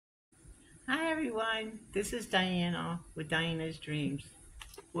Hi everyone, this is Diana with Diana's Dreams.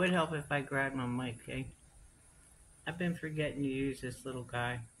 Would help if I grabbed my mic, okay? I've been forgetting to use this little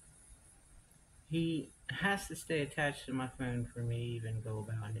guy. He has to stay attached to my phone for me to even go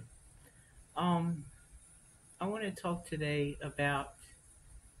about it. Um, I want to talk today about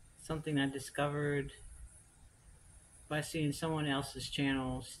something I discovered by seeing someone else's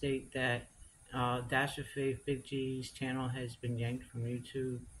channel state that Dash of Faith Big G's channel has been yanked from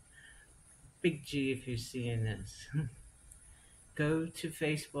YouTube. Big G, if you're seeing this, go to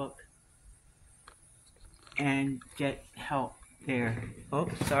Facebook and get help there. Oh,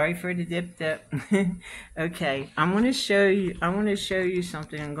 sorry for the dip. Okay, I want to show you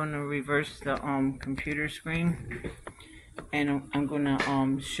something. I'm going to reverse the computer screen, and I'm going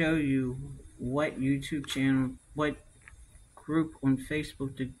to show you what YouTube channel, what group on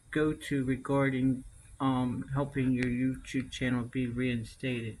Facebook to go to regarding helping your YouTube channel be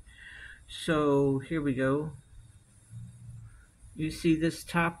reinstated. So here we go. You see this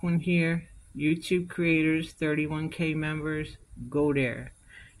top one here, YouTube creators, 31K members. Go there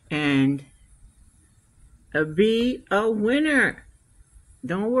and be a winner.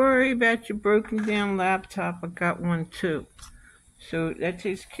 Don't worry about your broken down laptop. I got one too. So that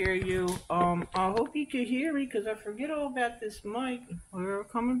takes care of you. I hope you can hear me because I forget all about this mic. We're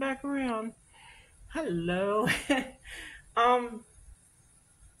coming back around. Hello. um,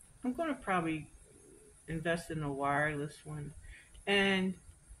 I'm gonna probably invest in a wireless one, and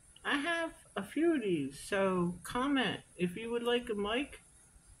I have a few of these. So comment if you would like a mic.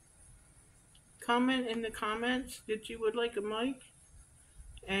 Comment in the comments that you would like a mic,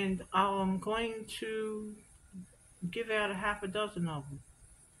 and I'm going to give out a half a dozen of them.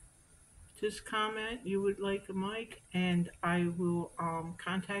 Just comment you would like a mic, and I will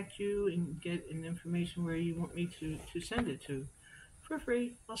contact you and get an information where you want me to send it for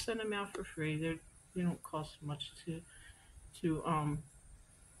free. I'll send them out for free. They don't cost much to um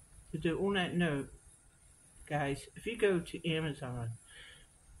to do. On that note, guys, if you go to Amazon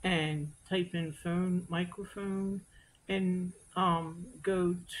and type in phone microphone and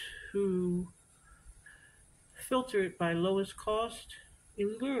go to filter it by lowest cost,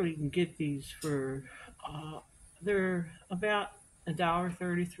 you literally can get these for uh, they're about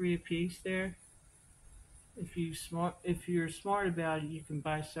 $1.33 a piece there. If you're smart about it, you can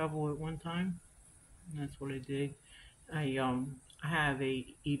buy several at one time. And that's what I did. I have a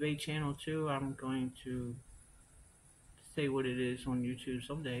eBay channel too. I'm going to say what it is on YouTube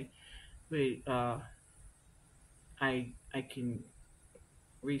someday. But I can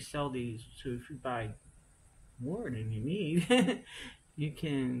resell these. So if you buy more than you need, you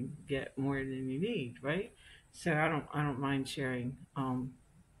can get more than you need, right? So I don't mind sharing.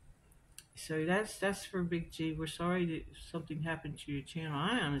 So that's for Big G. We're sorry that something happened to your channel.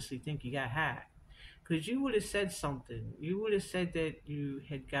 I honestly think you got hacked because you would have said something. You would have said that you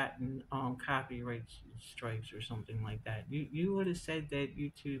had gotten copyright strikes or something like that. You would have said that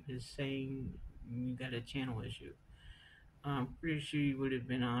YouTube is saying you got a channel issue. I'm pretty sure you would have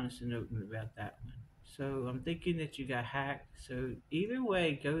been honest and open about that one. So I'm thinking that you got hacked. So either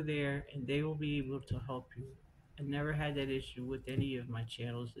way, go there and they will be able to help you. I never had that issue with any of my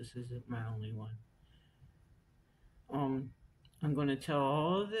channels. This isn't my only one. Um, I'm going to tell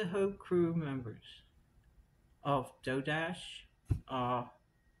all the Hope Crew members of Dodash, uh,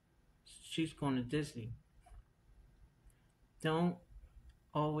 she's going to Disney. Don't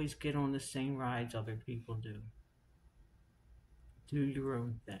always get on the same rides other people do. Do your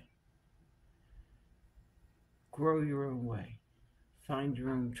own thing. Grow your own way. Find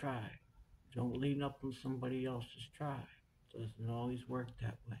your own tribe. Don't lean up on somebody else's tribe. Doesn't always work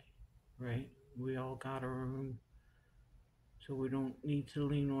that way, right? We all got our own, so we don't need to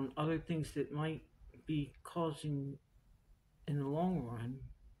lean on other things that might be causing, in the long run,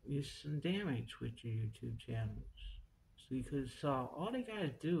 you some damage with your YouTube channels. So because all they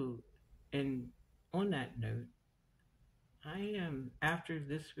gotta do, and on that note, I am after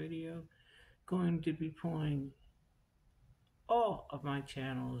this video going to be pulling all of my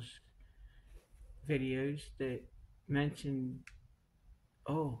channels videos that mention,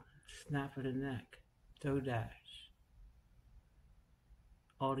 oh, snap of the neck, toe dash,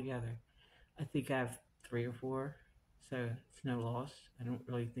 all together. I think I have 3 or 4, so it's no loss. I don't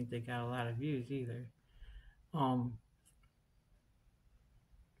really think they got a lot of views either. Um,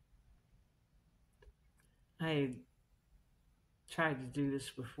 I tried to do this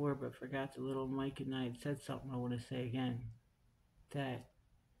before, but forgot the little mic, and I had said something I want to say again. That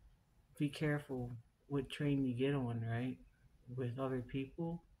be careful what train you get on, right? With other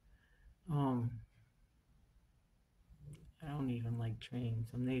people. Um, I don't even like trains.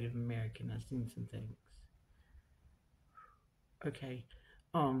 I'm Native American. I've seen some things. Okay.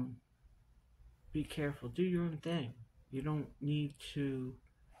 Um, be careful. Do your own thing. You don't need to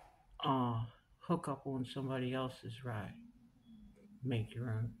uh hook up on somebody else's ride. Make your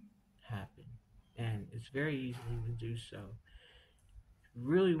own happen. And it's very easy to do so.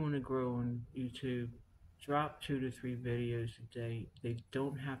 Really want to grow on YouTube, drop 2 to 3 videos a day. They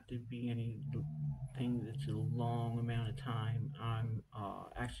don't have to be anything that's a long amount of time. I'm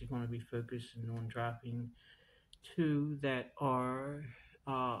actually going to be focusing on dropping two that are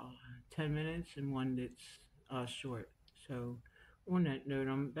uh, 10 minutes and one that's short. So, on that note,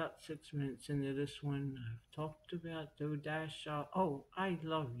 I'm about 6 minutes into this one. I've talked about DoDash. Oh, I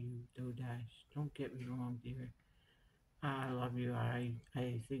love you, DoDash. Don't get me wrong, dear. I love you. I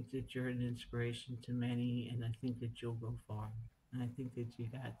think that you're an inspiration to many, and I think that you'll go far. And I think that you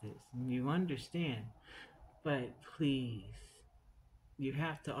got this, and you understand. But please, you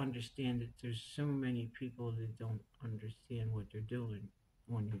have to understand that there's so many people that don't understand what they're doing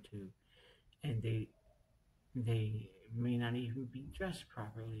on YouTube, and they may not even be dressed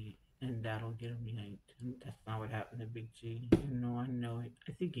properly, and that'll get them yanked. And that's not what happened to Big G. You know, I know it.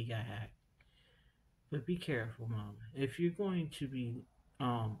 I think he got hacked. But be careful, Mom. If you're going to be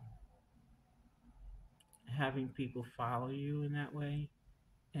um having people follow you in that way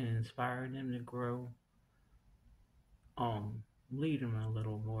and inspiring them to grow, um, lead them a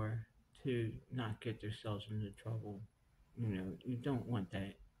little more to not get themselves into trouble. You know, you don't want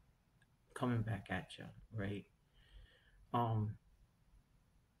that coming back at you, right? Um,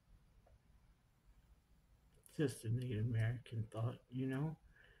 just a Native American thought, you know.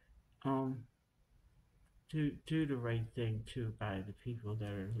 Um, do the right thing too by the people that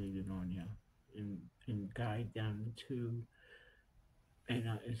are leading on you, and guide them to. And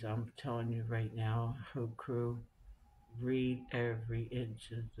as I'm telling you right now, Hope Crew, read every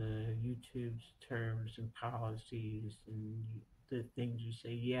inch of the YouTube's terms and policies and the things you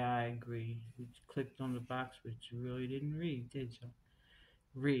say. Yeah, I agree. You clicked on the box, but you really didn't read, did you?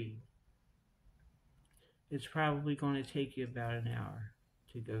 Read. It's probably going to take you about an hour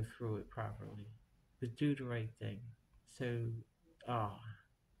to go through it properly, but do the right thing so uh,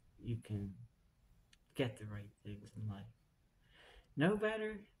 you can get the right things in life. Know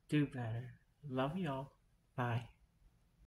better, do better. Love y'all. Bye.